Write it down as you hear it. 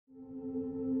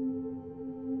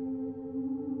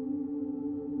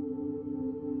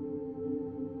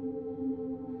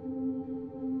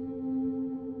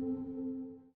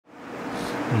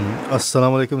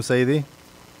Assalamu alaikum, Sayyidi.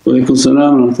 Walaikum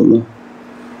salam wa rahmatullah.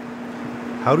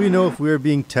 How do we know if we are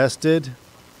being tested,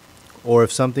 or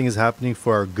if something is happening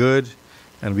for our good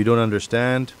and we don't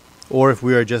understand, or if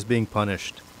we are just being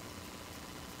punished?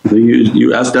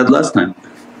 You asked that last time,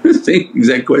 same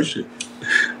exact question.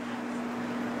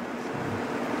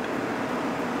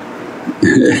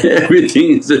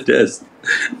 Everything is a test,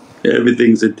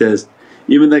 everything's a test.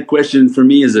 Even that question for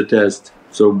me is a test.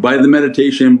 So buy the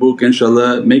meditation book,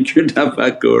 inshaAllah, make your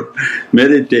tafakkur,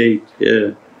 meditate,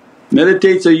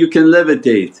 meditate so you can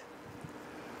levitate.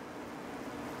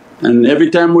 And every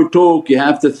time we talk you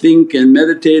have to think and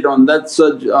meditate on that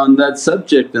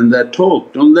subject and that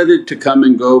talk. Don't let it to come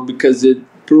and go, because it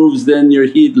proves then you're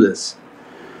heedless.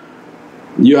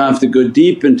 You have to go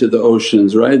deep into the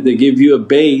oceans, right? They give you a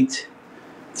bait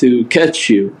to catch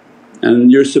you,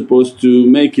 and you're supposed to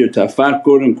make your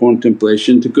tafakkur and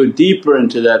contemplation to go deeper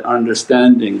into that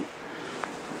understanding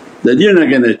that you're not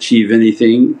going to achieve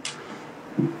anything.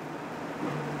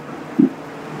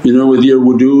 You know, with your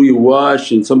wudu you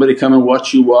wash and somebody come and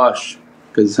watch you wash,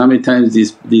 because how many times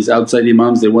these outside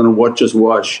imams they want to watch us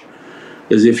wash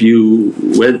as if you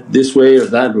went this way or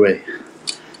that way.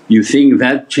 You think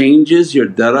that changes your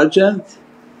darajat?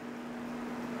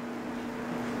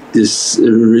 This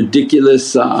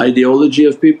ridiculous ideology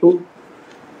of people?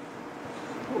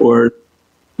 Or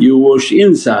you wash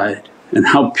inside, and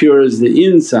how pure is the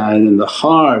inside and the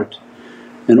heart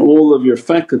and all of your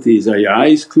faculties. Are your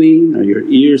eyes clean? Are your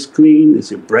ears clean?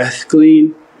 Is your breath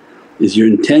clean? Is your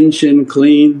intention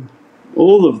clean?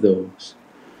 All of those.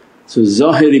 So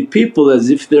Zahiri people as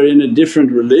if they're in a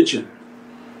different religion,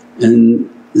 and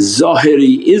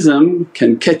Zahiriism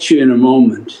can catch you in a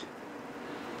moment,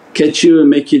 catch you and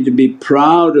make you to be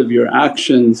proud of your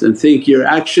actions and think your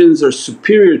actions are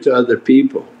superior to other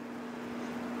people,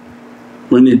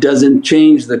 when it doesn't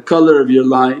change the colour of your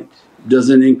light,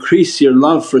 doesn't increase your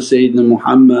love for Sayyidina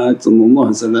Muhammad.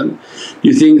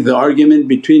 You think the argument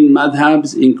between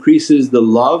madhabs increases the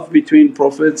love between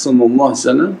Prophet?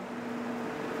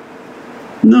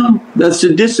 No, that's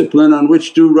the discipline on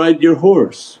which to ride your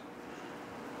horse,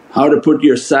 how to put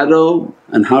your saddle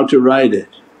and how to ride it.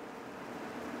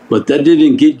 But that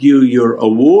didn't get you your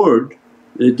award,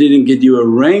 it didn't get you a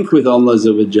rank with Allah.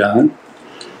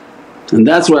 And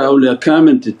that's why awliya come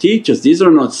in to teach us, these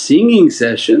are not singing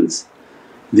sessions,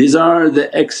 these are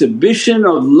the exhibition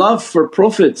of love for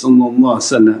Prophet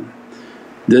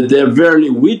that they're verily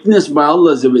witnessed by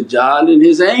Allah and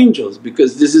His angels,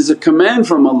 because this is a command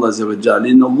from Allah,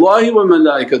 Inna Allahi wa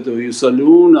malaikatahu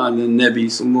yusalloona ala nabi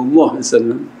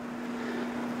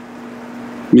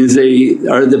means they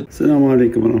are the… As-salamu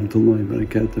alaykum wa rahmatullahi wa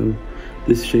barakatuh.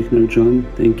 This is Shaykh Nurjan.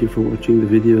 Thank you for watching the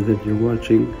video that you're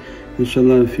watching.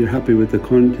 InshaAllah, if you're happy with the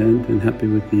content and happy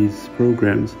with these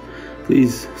programs,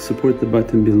 please support the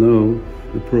button below,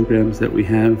 the programs that we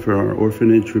have for our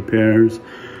orphanage repairs,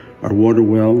 our water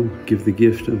well, Give the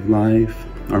Gift of Life,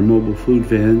 our mobile food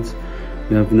vans.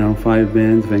 We have now 5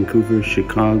 vans, Vancouver,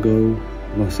 Chicago,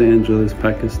 Los Angeles,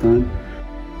 Pakistan.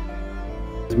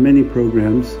 There's many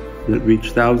programs that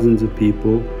reach thousands of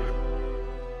people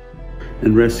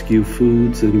and rescue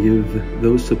foods and give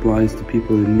those supplies to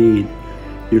people in need.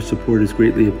 Your support is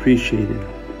greatly appreciated.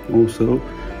 Also,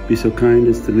 be so kind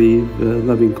as to leave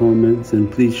loving comments,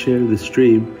 and please share the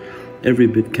stream. Every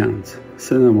bit counts.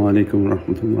 As-salamu alaykum wa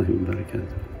rahmatullahi wa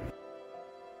barakatuh.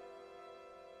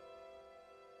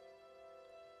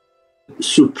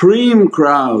 Supreme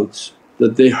crowds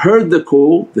that they heard the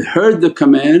call, they heard the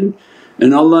command,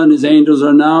 and Allah and His angels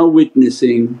are now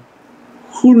witnessing.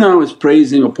 Who now is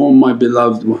praising upon my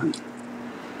beloved one?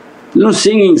 There's no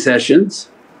singing sessions.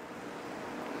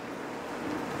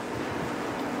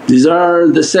 These are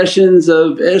the sessions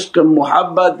of ishq and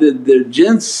muhabbat that their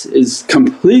jins is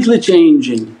completely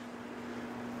changing.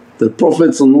 The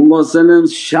Prophet's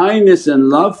shyness and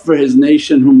love for his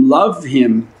nation whom love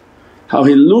him, how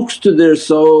he looks to their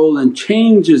soul and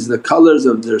changes the colours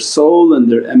of their soul and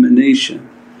their emanation.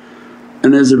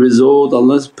 And as a result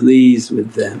Allah's pleased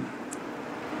with them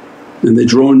and they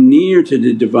draw near to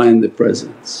the Divine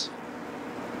Presence.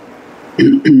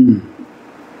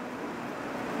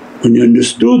 When you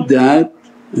understood that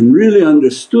and really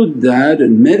understood that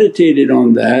and meditated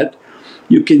on that,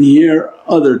 you can hear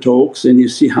other talks and you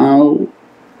see how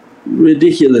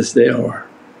ridiculous they are.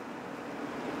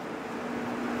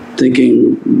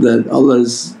 Thinking that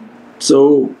Allah's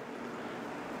so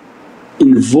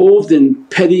involved in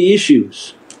petty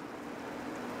issues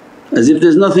as if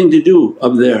there's nothing to do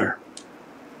up there.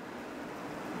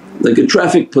 Like a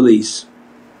traffic police,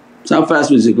 so how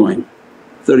fast was it going?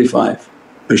 35.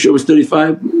 Are you sure it was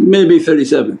 35? Maybe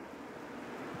 37.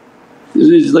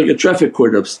 It's like a traffic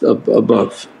court up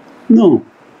above. No.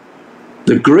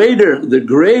 The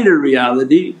greater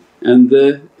reality and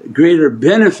the greater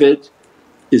benefit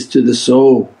is to the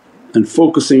soul, and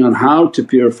focusing on how to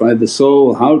purify the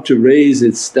soul, how to raise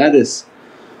its status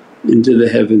into the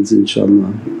heavens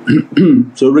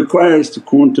inshaAllah. So it requires to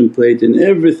contemplate in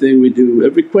everything we do,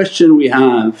 every question we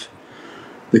have.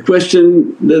 The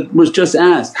question that was just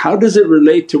asked, how does it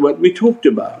relate to what we talked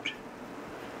about?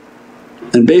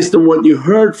 And based on what you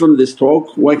heard from this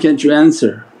talk, why can't you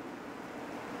answer?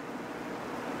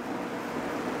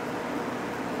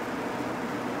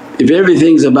 If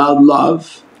everything's about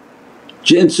love,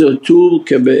 jinsa tool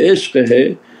ka bi ishq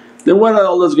hai, then what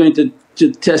Allah's going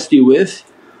to test you with?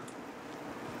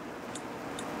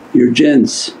 Your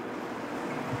jins,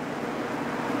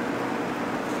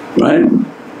 right?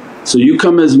 So you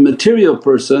come as a material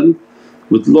person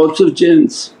with lots of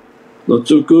jins,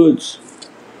 lots of goods.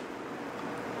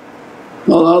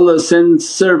 Allah sends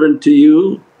servant to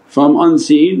you from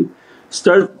unseen,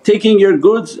 start taking your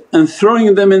goods and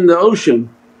throwing them in the ocean.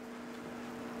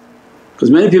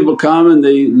 Because many people come and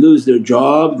they lose their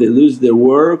job, they lose their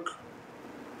work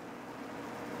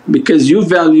because you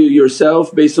value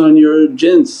yourself based on your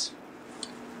jins.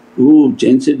 Ooh,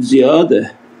 jinsid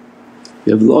ziyada,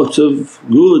 you have lots of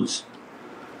goods.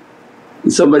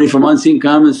 And somebody from unseen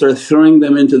come and start throwing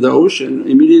them into the ocean,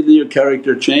 immediately your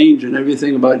character change and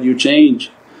everything about you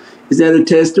change. Is that a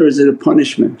test or is it a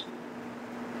punishment?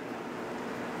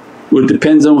 Well, it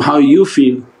depends on how you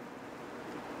feel.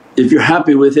 If you're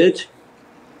happy with it,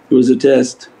 it was a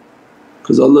test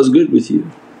because Allah's good with you.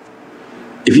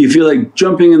 If you feel like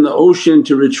jumping in the ocean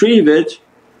to retrieve it,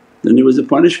 then it was a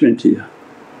punishment to you.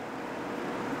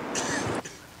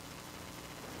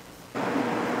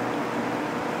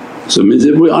 So it means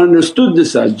if we understood the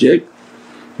subject,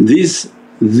 these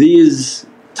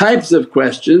types of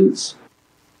questions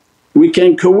we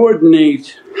can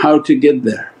coordinate how to get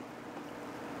there.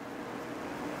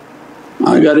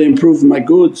 I got to improve my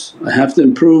goods, I have to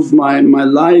improve my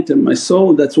light and my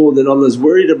soul, that's all that Allah's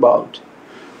worried about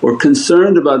or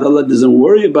concerned about. Allah doesn't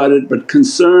worry about it but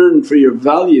concerned for your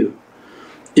value.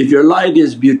 If your light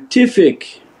is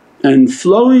beatific and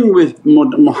flowing with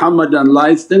Muhammadan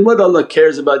lights, then what Allah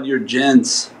cares about your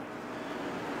jins?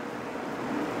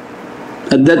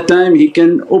 At that time He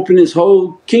can open His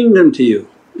whole kingdom to you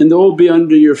and they'll all be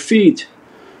under your feet.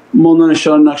 Mawlana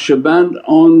Shah Naqshband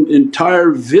owned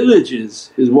entire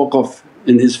villages, his waqf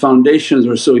and his foundations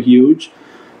were so huge.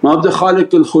 Abdul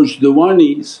Khaliq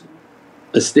al-Khujdawani's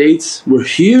estates were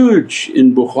huge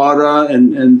in Bukhara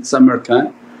and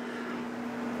Samarkand.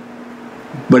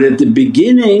 But at the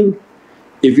beginning,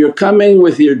 if you're coming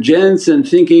with your jins and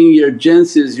thinking your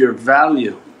jins is your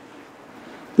value,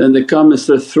 then they come and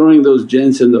start throwing those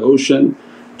jins in the ocean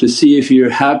to see if you're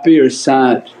happy or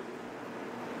sad.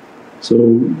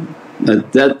 So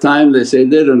at that time they say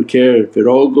they don't care if it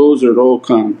all goes or it all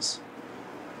comes.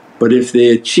 But if they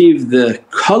achieve the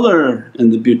colour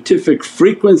and the beatific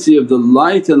frequency of the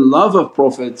light and love of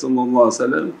Prophet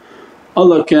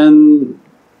Allah can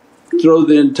throw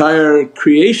the entire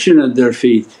creation at their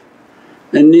feet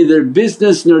and neither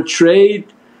business nor trade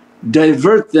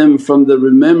divert them from the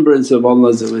remembrance of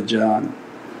Allah.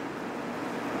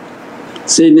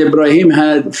 Sayyidina Ibrahim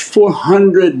had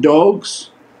 400 dogs.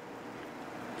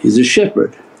 He's a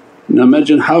shepherd. Now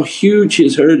imagine how huge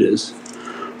his herd is.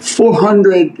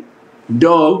 400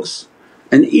 dogs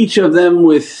and each of them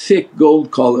with thick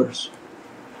gold collars.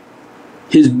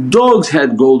 His dogs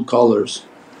had gold collars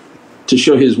to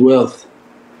show his wealth.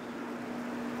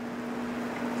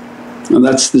 And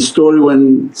that's the story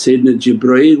when Sayyidina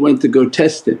Jibreel went to go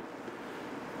test him.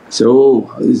 So,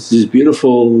 oh, this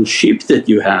beautiful sheep that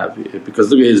you have, because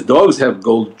look at his dogs have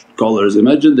gold collars,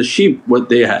 imagine the sheep what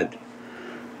they had.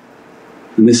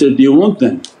 And they said, do you want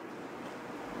them?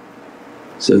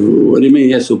 So, what do you mean?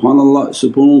 Ya subhanallah,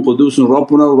 Subhanun Qudusun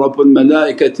Rabbuna Rabbul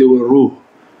Malaikati wa Ruh,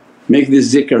 make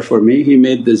this zikr for me. He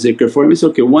made the zikr for him. It's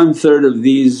okay, 1/3 of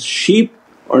these sheep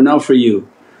are now for you.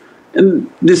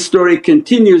 And this story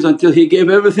continues until he gave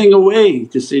everything away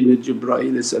to Sayyidina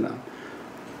Jibreel.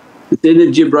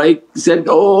 Sayyidina Jibreel said,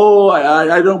 oh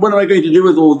I don't, what am I going to do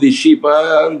with all these sheep?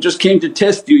 I just came to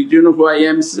test you, do you know who I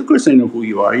am? He says, of course I know who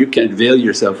you are, you can't veil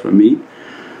yourself from me.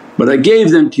 But I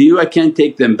gave them to you, I can't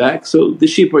take them back, so the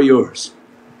sheep are yours.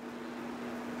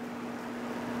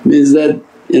 Means that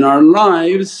in our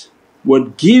lives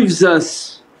what gives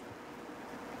us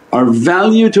our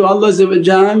value to Allah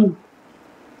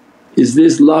is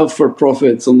this love for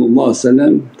Prophet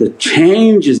that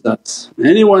changes us.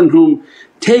 Anyone whom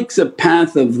takes a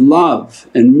path of love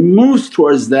and moves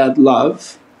towards that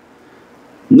love,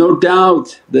 No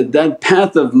doubt that that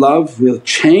path of love will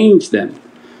change them,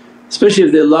 especially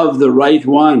if they love the right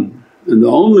one, and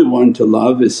the only one to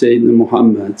love is Sayyidina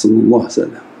Muhammad.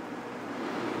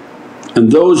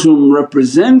 And those whom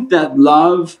represent that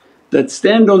love, that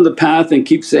stand on the path and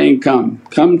keep saying, come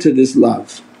to this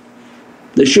love.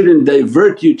 They shouldn't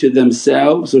divert you to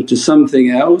themselves or to something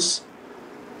else,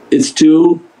 it's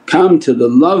to come to the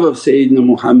love of Sayyidina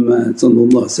Muhammad.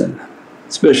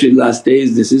 Especially last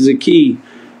days, this is a key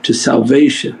to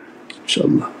salvation,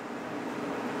 inshaAllah.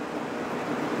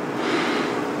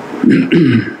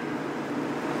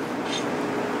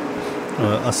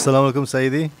 As-salamu alaykum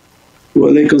Sayyidi. Wa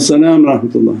alaykum salam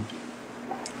rahmatullah.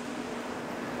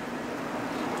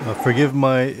 Forgive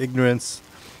my ignorance.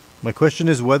 My question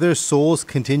is whether souls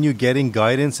continue getting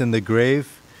guidance in the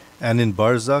grave and in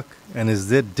barzakh, and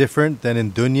is it different than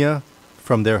in dunya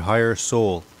from their higher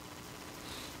soul?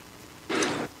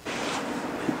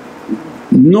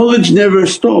 Knowledge never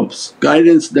stops,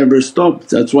 guidance never stops.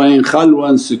 That's why in khalwa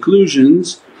and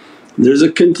seclusions there's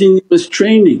a continuous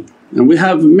training. And we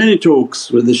have many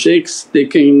talks where the shaykhs, they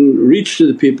can reach to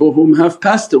the people whom have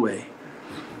passed away.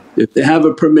 If they have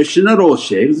a permission, not all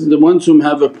shaykhs, the ones whom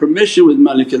have a permission with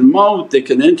Malik al-Maut, they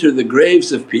can enter the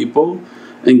graves of people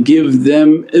and give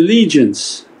them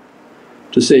allegiance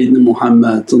to Sayyidina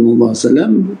Muhammad,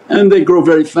 and they grow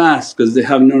very fast because they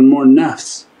have no more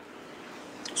nafs.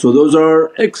 So those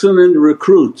are excellent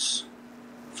recruits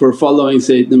for following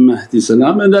Sayyidina Mahdi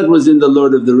and that was in the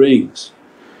Lord of the Rings,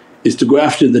 is to go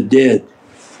after the dead.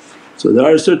 So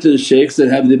there are certain shaykhs that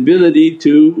have the ability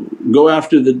to go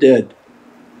after the dead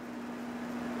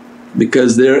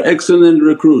because they're excellent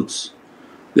recruits.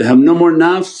 They have no more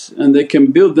nafs and they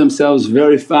can build themselves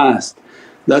very fast.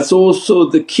 That's also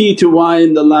the key to why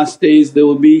in the last days there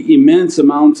will be immense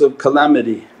amounts of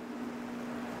calamity,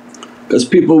 because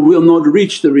people will not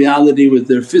reach the reality with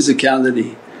their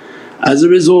physicality. As a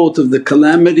result of the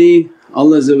calamity,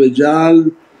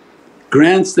 Allah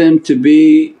grants them to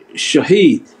be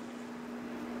shaheed,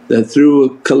 that through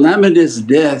a calamitous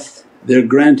death they're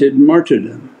granted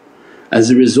martyrdom. As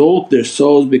a result their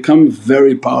souls become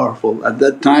very powerful. At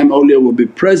that time awliya will be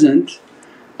present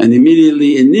and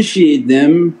immediately initiate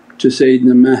them to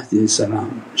Sayyidina Mahdi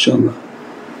inshaAllah.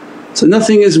 So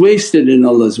nothing is wasted in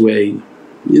Allah's way.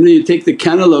 You take the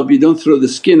cantaloupe, you don't throw the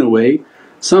skin away,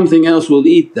 something else will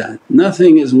eat that.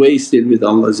 Nothing is wasted with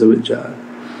Allah.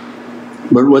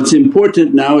 But what's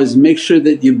important now is make sure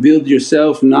that you build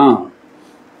yourself now,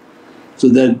 so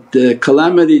that the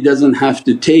calamity doesn't have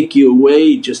to take you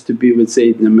away just to be with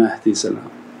Sayyidina Mahdi inshaAllah.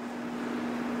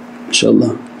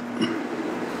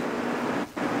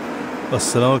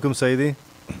 As-salamu alaykum Sayyidi.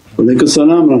 Wa alaykum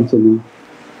salam rahmatullah.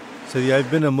 Sayyidi, I've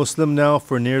been a Muslim now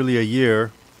for nearly a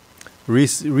year.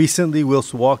 Recently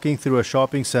whilst walking through a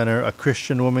shopping center, a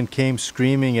Christian woman came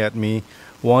screaming at me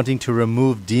wanting to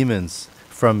remove demons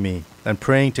from me and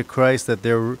praying to Christ that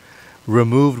they're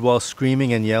removed while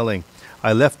screaming and yelling.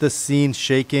 I left the scene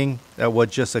shaking at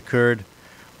what just occurred.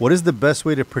 What is the best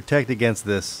way to protect against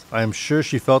this? I am sure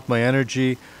she felt my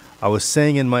energy. I was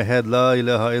saying in my head, La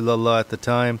ilaha illAllah at the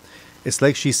time. It's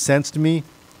like she sensed me.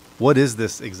 What is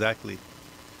this exactly?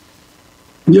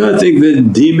 Yeah, I think the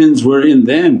demons were in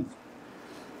them,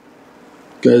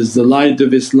 because the light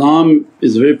of Islam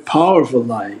is a very powerful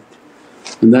light,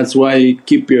 and that's why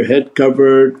keep your head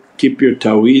covered, keep your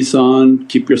taweez on,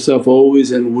 keep yourself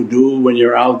always in wudu when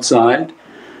you're outside.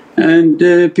 And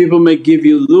people may give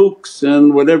you looks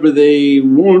and whatever they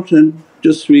want, and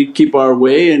just we keep our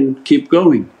way and keep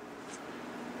going.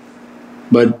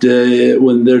 But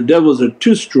when their devils are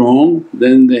too strong,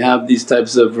 then they have these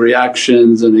types of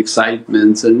reactions and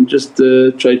excitements, and just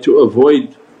try to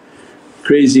avoid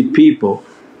crazy people.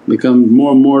 Become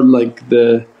more and more like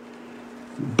the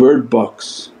Bird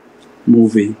Box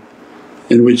movie,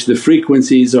 in which the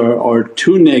frequencies are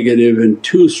too negative and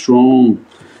too strong,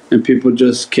 and people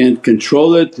just can't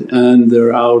control it and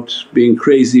they're out being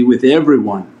crazy with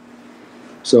everyone.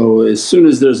 So as soon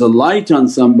as there's a light on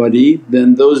somebody,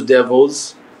 then those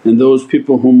devils and those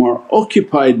people whom are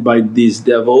occupied by these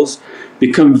devils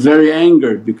become very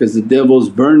angered, because the devil's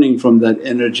burning from that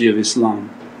energy of Islam.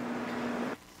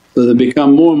 So they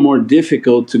become more and more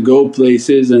difficult to go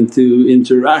places and to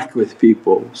interact with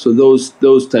people. So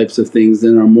those types of things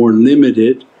then are more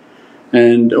limited,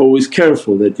 and always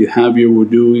careful that you have your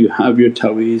wudu, you have your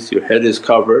taweez, your head is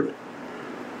covered,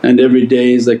 and every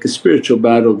day is like a spiritual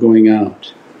battle going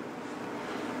out.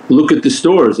 Look at the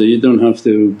stores, you don't have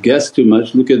to guess too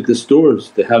much, look at the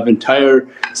stores. They have entire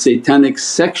satanic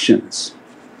sections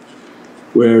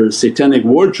where satanic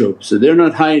wardrobes, so they're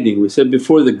not hiding. We said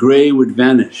before the grey would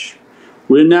vanish.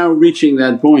 We're now reaching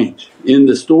that point. In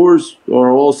the stores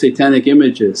are all satanic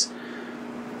images,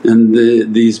 and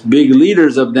these big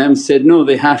leaders of them said, no,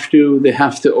 they have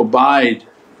to abide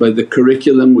by the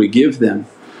curriculum we give them,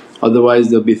 otherwise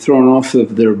they'll be thrown off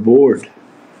of their board.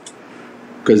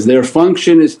 Because their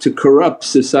function is to corrupt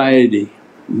society.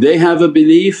 They have a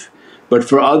belief, but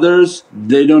for others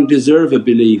they don't deserve a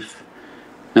belief,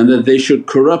 and that they should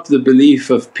corrupt the belief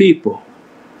of people.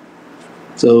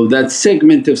 So that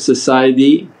segment of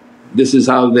society, this is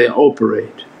how they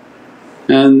operate,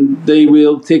 and they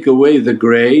will take away the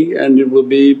grey and it will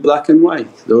be black and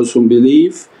white, those whom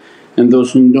believe and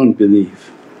those whom don't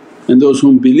believe. And those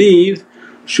whom believe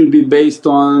should be based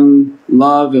on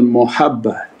love and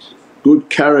muhabbat, good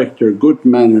character, good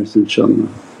manners, inshaAllah.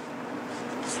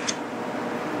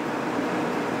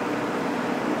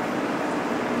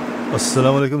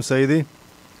 As-salamu alaykum Sayyidi.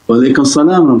 Wa alaykum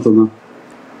as-salam wa rahmatullah.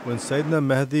 When Sayyidina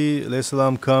Mahdi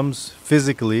comes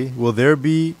physically, will there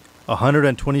be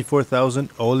 124,000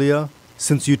 awliya,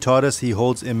 since you taught us he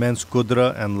holds immense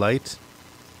qudra and light?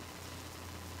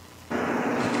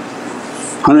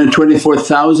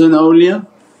 124,000 awliya?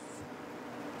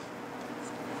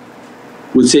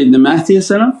 With Sayyidina Mahdi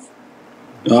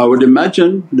I would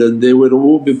imagine that they would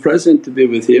all be present to be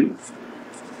with him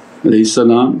alayhi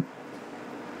salam.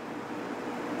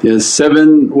 He has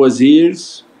 7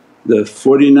 wazirs, the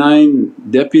 49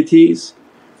 deputies,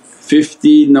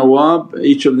 50 nawab,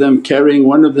 each of them carrying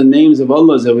one of the names of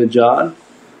Allah,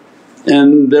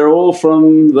 and they're all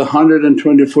from the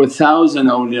 124,000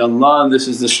 awliyaullah, and this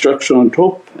is the structure on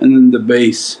top and then the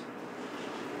base.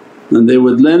 And they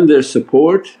would lend their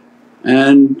support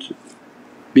and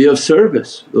be of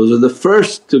service. Those are the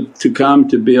first to come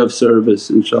to be of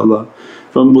service inshaAllah.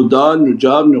 From Mudad,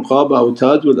 Nujab, Nuqab,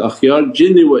 Awtad wal Akhyar,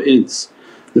 Jinni wa Ins.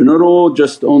 They're not all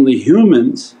just only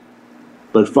humans,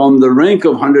 but from the rank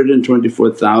of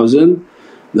 124,000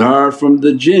 there are from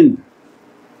the jinn,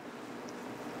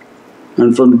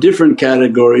 and from different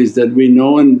categories that we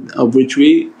know and of which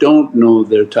we don't know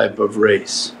their type of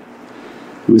race.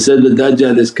 We said the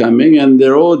Dajjal is coming and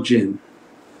they're all jinn,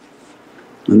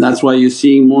 and that's why you're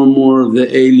seeing more and more of the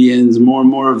aliens, more and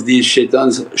more of these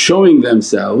shaitans showing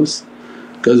themselves.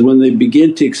 Because when they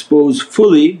begin to expose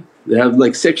fully, they have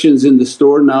like sections in the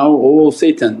store now, all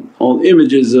Satan, all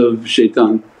images of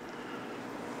shaitan.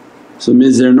 So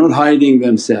means they're not hiding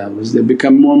themselves, they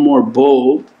become more and more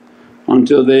bold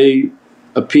until they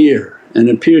appear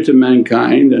to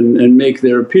mankind and make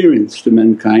their appearance to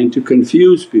mankind to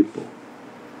confuse people.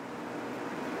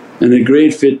 And a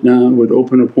great fitna would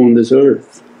open upon this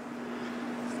earth.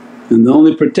 And the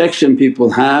only protection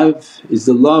people have is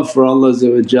the love for Allah,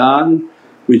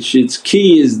 which its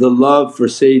key is the love for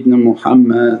Sayyidina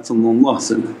Muhammad.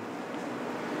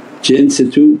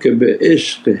 Jinsatuka bi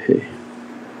ishqihi,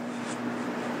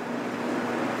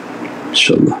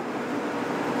 inshaAllah.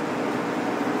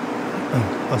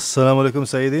 As-salamu alaykum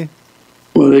Sayyidi.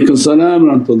 Wa alaykum as-salam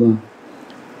wa rahmatullah.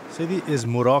 Sayyidi, is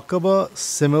muraqabah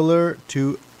similar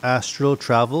to astral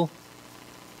travel?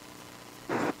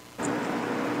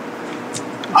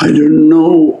 I don't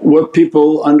know what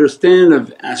people understand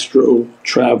of astral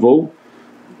travel,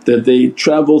 that they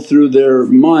travel through their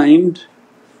mind.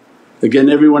 Again,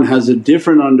 everyone has a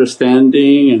different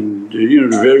understanding and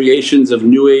variations of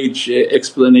new age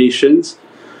explanations,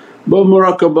 but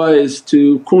muraqabah is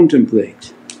to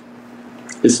contemplate.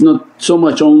 It's not so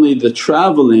much only the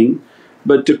travelling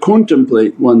but to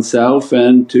contemplate oneself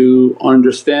and to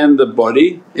understand the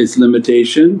body, its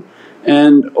limitation,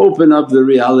 and open up the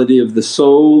reality of the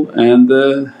soul and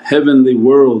the heavenly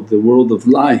world, the world of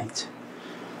light.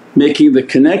 Making the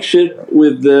connection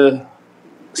with the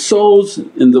souls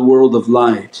in the world of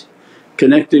light,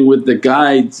 connecting with the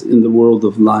guides in the world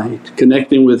of light,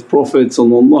 connecting with Prophet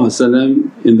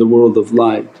in the world of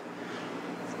light.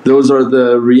 Those are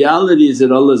the realities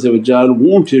that Allah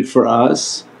wanted for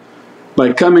us.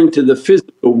 By coming to the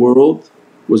physical world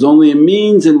was only a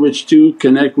means in which to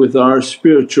connect with our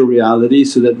spiritual reality,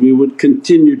 so that we would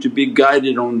continue to be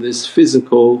guided on this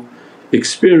physical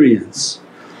experience.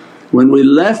 When we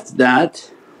left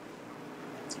that,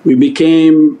 we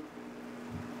became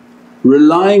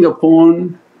relying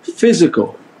upon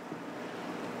physical,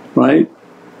 right?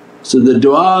 So the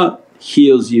du'a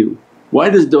heals you. Why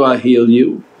does du'a heal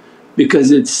you?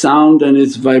 Because it's sound and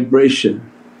it's vibration.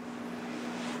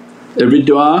 Every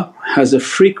du'a has a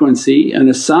frequency and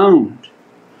a sound.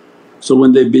 So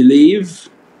when they believe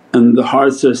and the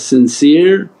hearts are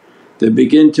sincere, they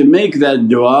begin to make that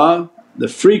du'a, the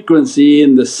frequency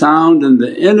and the sound and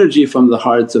the energy from the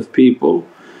hearts of people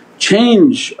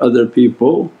change other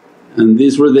people, and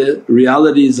these were the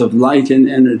realities of light and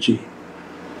energy.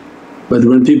 But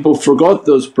when people forgot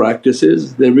those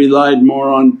practices, they relied more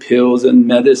on pills and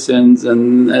medicines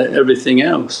and everything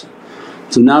else.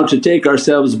 So now to take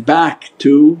ourselves back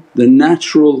to the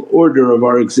natural order of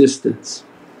our existence.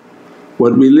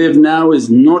 What we live now is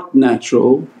not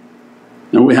natural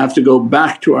and we have to go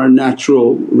back to our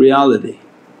natural reality,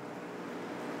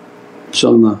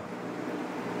 inshaAllah.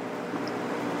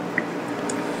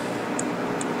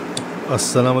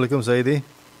 As-salamu alaykum Sayyidi.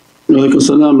 Wa alaykum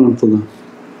as-salam wa rahmatullah.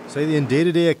 Sayyidi, in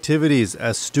day-to-day activities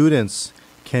as students,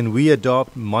 can we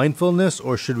adopt mindfulness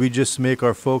or should we just make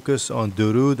our focus on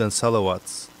durood and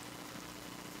salawats?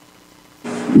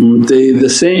 They the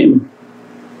same.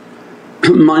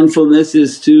 Mindfulness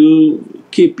is to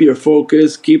keep your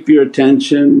focus, keep your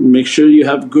attention, make sure you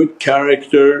have good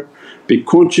character, be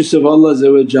conscious of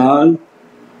Allah,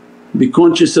 be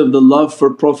conscious of the love for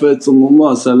Prophet.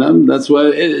 That's why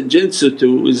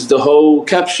Jinsatu is the whole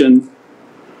caption,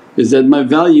 is that my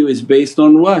value is based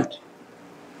on what?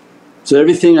 So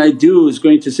everything I do is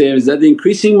going to say, is that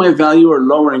increasing my value or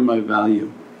lowering my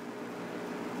value?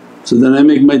 So then I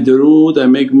make my durood, I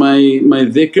make my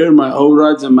dhikr, my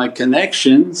awrads and my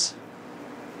connections,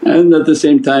 and at the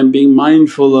same time being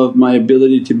mindful of my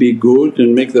ability to be good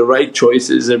and make the right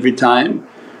choices every time,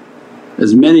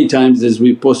 as many times as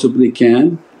we possibly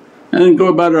can, and go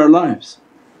about our lives.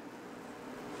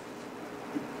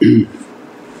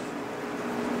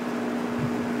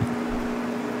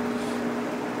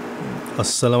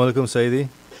 As-salamu alaykum Sayyidi.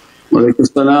 Wa alaykum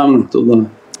as-salam wa rahmatullah.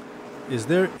 Is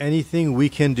there anything we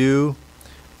can do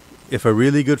if a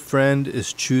really good friend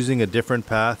is choosing a different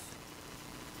path?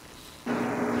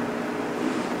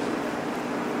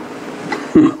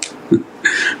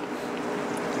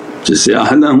 Just say,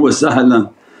 ahlan wa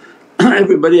sahlan.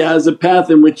 Everybody has a path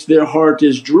in which their heart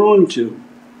is drawn to.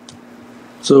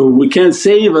 So we can't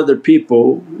save other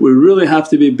people, we really have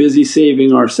to be busy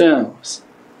saving ourselves.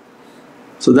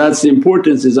 So that's the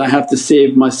importance, is I have to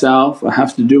save myself, I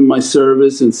have to do my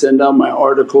service and send out my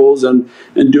articles and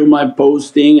do my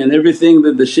posting and everything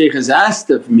that the shaykh has asked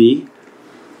of me.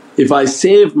 If I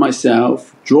save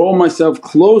myself, draw myself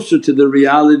closer to the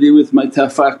reality with my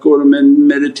tafakkur and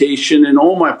meditation and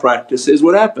all my practices,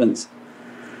 what happens?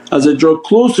 As I draw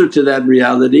closer to that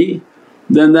reality,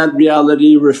 then that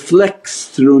reality reflects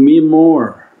through me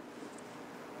more.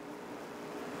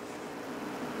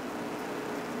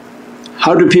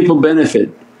 How do people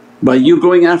benefit? By you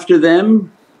going after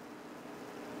them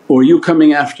or you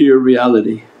coming after your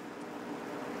reality?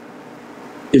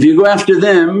 If you go after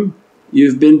them,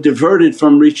 you've been diverted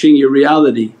from reaching your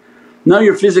reality. Now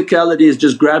your physicality is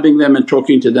just grabbing them and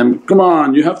talking to them, come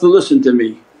on you have to listen to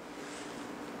me.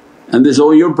 And this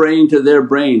all your brain to their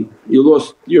brain, you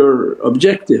lost your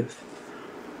objective.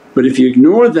 But if you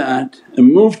ignore that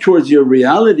and move towards your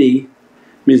reality,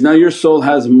 means now your soul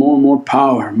has more and more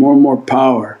power, more and more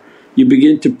power. You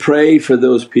begin to pray for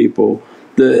those people.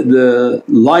 The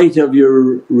light of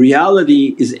your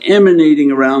reality is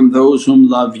emanating around those whom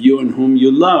love you and whom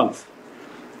you love.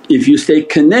 If you stay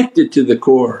connected to the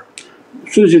core,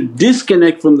 as soon as you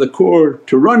disconnect from the core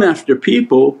to run after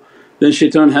people, then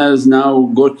shaitan has now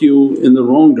got you in the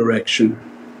wrong direction.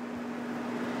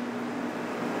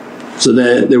 So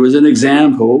there was an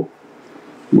example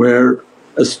where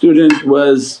a student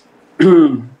was he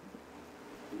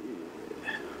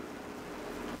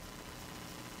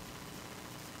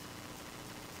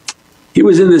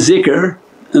was in the zikr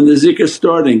and the zikr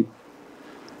starting,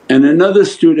 and another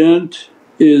student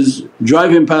is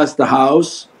driving past the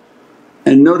house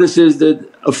and notices that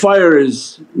a fire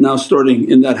is now starting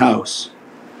in that house,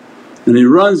 and he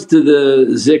runs to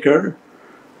the zikr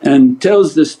and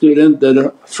tells the student that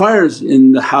a fire's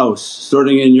in the house,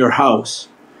 starting in your house.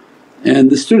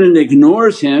 And the student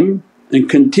ignores him and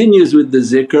continues with the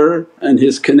zikr and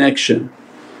his connection,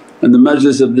 and the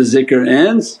majlis of the zikr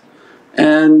ends,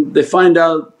 and they find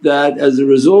out that as a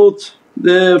result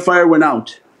the fire went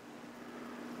out.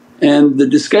 And the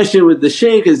discussion with the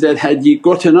shaykh is that had he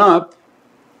gotten up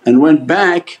and went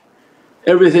back,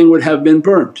 everything would have been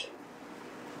burnt,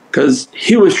 because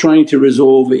he was trying to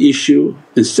resolve the issue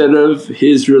instead of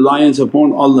his reliance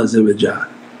upon Allah.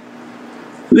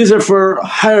 These are for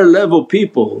higher level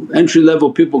people, entry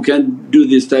level people can't do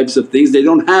these types of things, they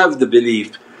don't have the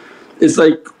belief. It's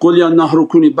like, قُلْ يَا النَّهْرُ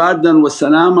كُونِي بَارْدًا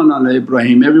وَسَلَامًا عَلَى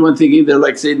إِبْرَاهِيم. Everyone thinking they're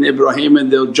like Sayyidina Ibrahim and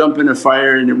they'll jump in a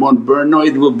fire and it won't burn. No,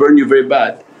 it will burn you very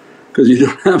bad because you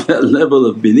don't have that level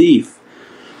of belief.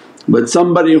 But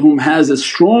somebody whom has a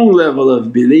strong level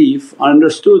of belief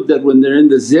understood that when they're in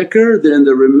the zikr, they're in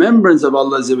the remembrance of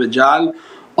Allah.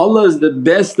 Allah is the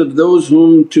best of those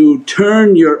whom to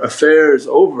turn your affairs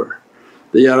over.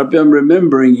 That, Ya Rabbi, I'm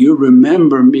remembering you,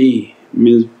 remember me.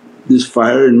 Means this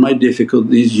fire and my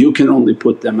difficulties, you can only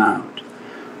put them out.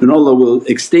 And Allah will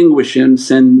extinguish them,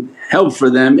 send help for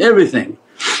them, everything.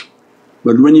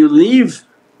 But when you leave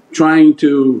trying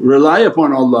to rely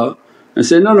upon Allah and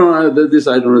say, no, this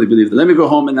I don't really believe that, let me go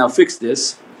home and now fix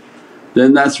this,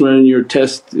 then that's when your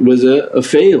test was a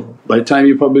fail. By the time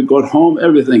you probably got home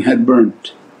everything had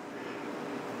burnt.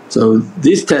 So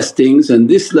these testings and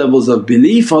these levels of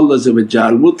belief Allah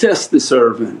will test the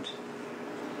servant.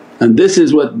 And this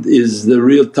is what is the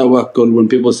real tawakkul. When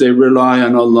people say, rely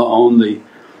on Allah only,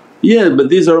 yeah, but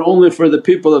these are only for the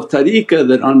people of tariqah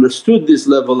that understood this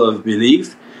level of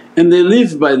belief and they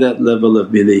live by that level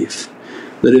of belief.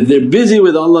 That if they're busy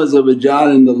with Allah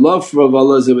and the love of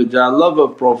Allah, love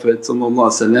of Prophet,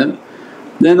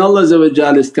 then Allah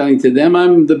is telling to them,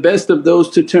 I'm the best of those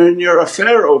to turn your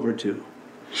affair over to.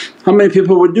 How many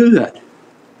people would do that?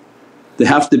 They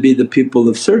have to be the people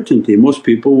of certainty. Most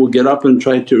people will get up and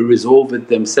try to resolve it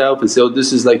themselves and say, oh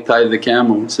this is like tie the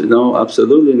camel. Say, no,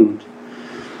 absolutely not.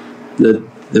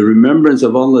 The remembrance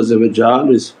of Allah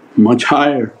is much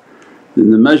higher.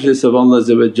 In the majlis of Allah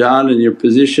and your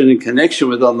position and connection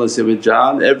with Allah,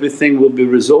 everything will be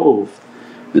resolved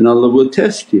and Allah will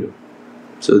test you.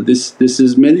 So this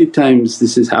is many times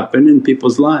this has happened in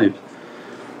people's lives.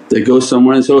 They go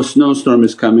somewhere and say, oh snowstorm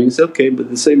is coming, it's okay, but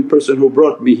the same person who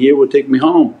brought me here will take me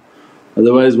home,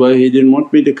 otherwise why he didn't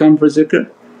want me to come for zikr?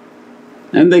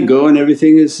 And they go and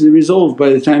everything is resolved by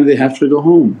the time they have to go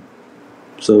home.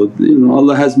 So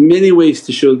Allah has many ways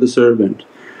to show the servant.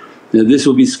 This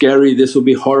will be scary, this will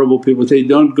be horrible, people say,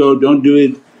 don't go, don't do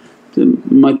it.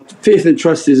 My faith and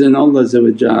trust is in Allah, He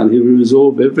will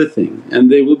resolve everything and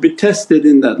they will be tested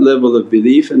in that level of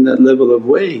belief and that level of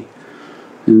way.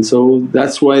 And so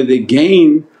that's why they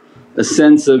gain a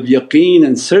sense of yaqeen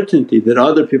and certainty that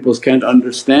other people can't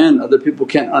understand, other people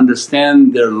can't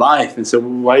understand their life and say, well,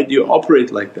 why do you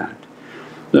operate like that?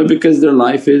 No, because their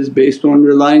life is based on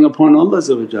relying upon Allah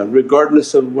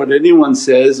regardless of what anyone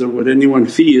says or what anyone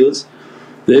feels.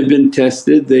 They've been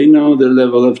tested, they know their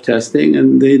level of testing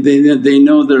and they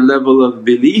know their level of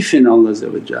belief in Allah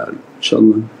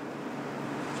inshaAllah.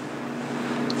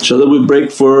 InshaAllah we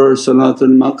break for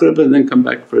Salatul Maghrib and then come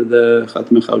back for the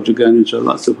Khatm Khawjagan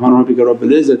inshaAllah. Subhana rabbika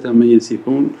rabbil izzati amma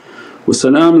yasifoon wa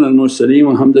salaamun al mursaleen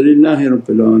walhamdulillahi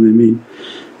rabbil alameen.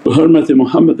 بحرمة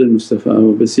محمد المصطفى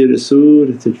وبسير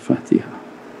سورة الفاتحة.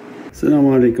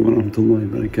 As-salamu alaykum wa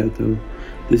rahmatullahi wa barakatuh.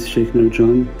 This is Shaykh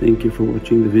Nurjan. Thank you for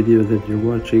watching the video that you're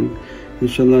watching.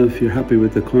 InshaAllah if you're happy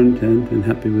with the content and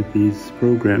happy with these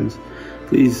programs,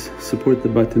 please support the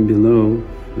button below,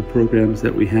 the programs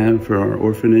that we have for our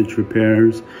orphanage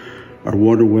repairs, our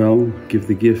water well, Give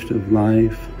the Gift of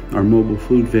Life, our mobile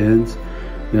food vans.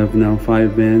 We have now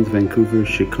 5 vans, Vancouver,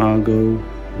 Chicago,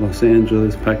 Los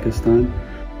Angeles, Pakistan.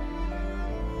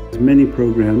 Many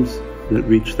programs that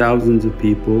reach thousands of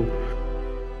people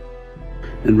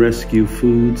and rescue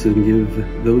foods and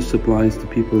give those supplies to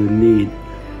people in need.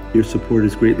 Your support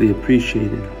is greatly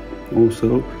appreciated.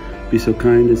 Also be so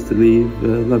kind as to leave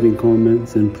loving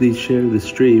comments and please share the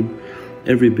stream,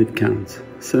 every bit counts.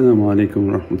 As-salamu alaykum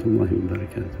wa rahmatullahi wa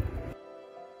barakatuh.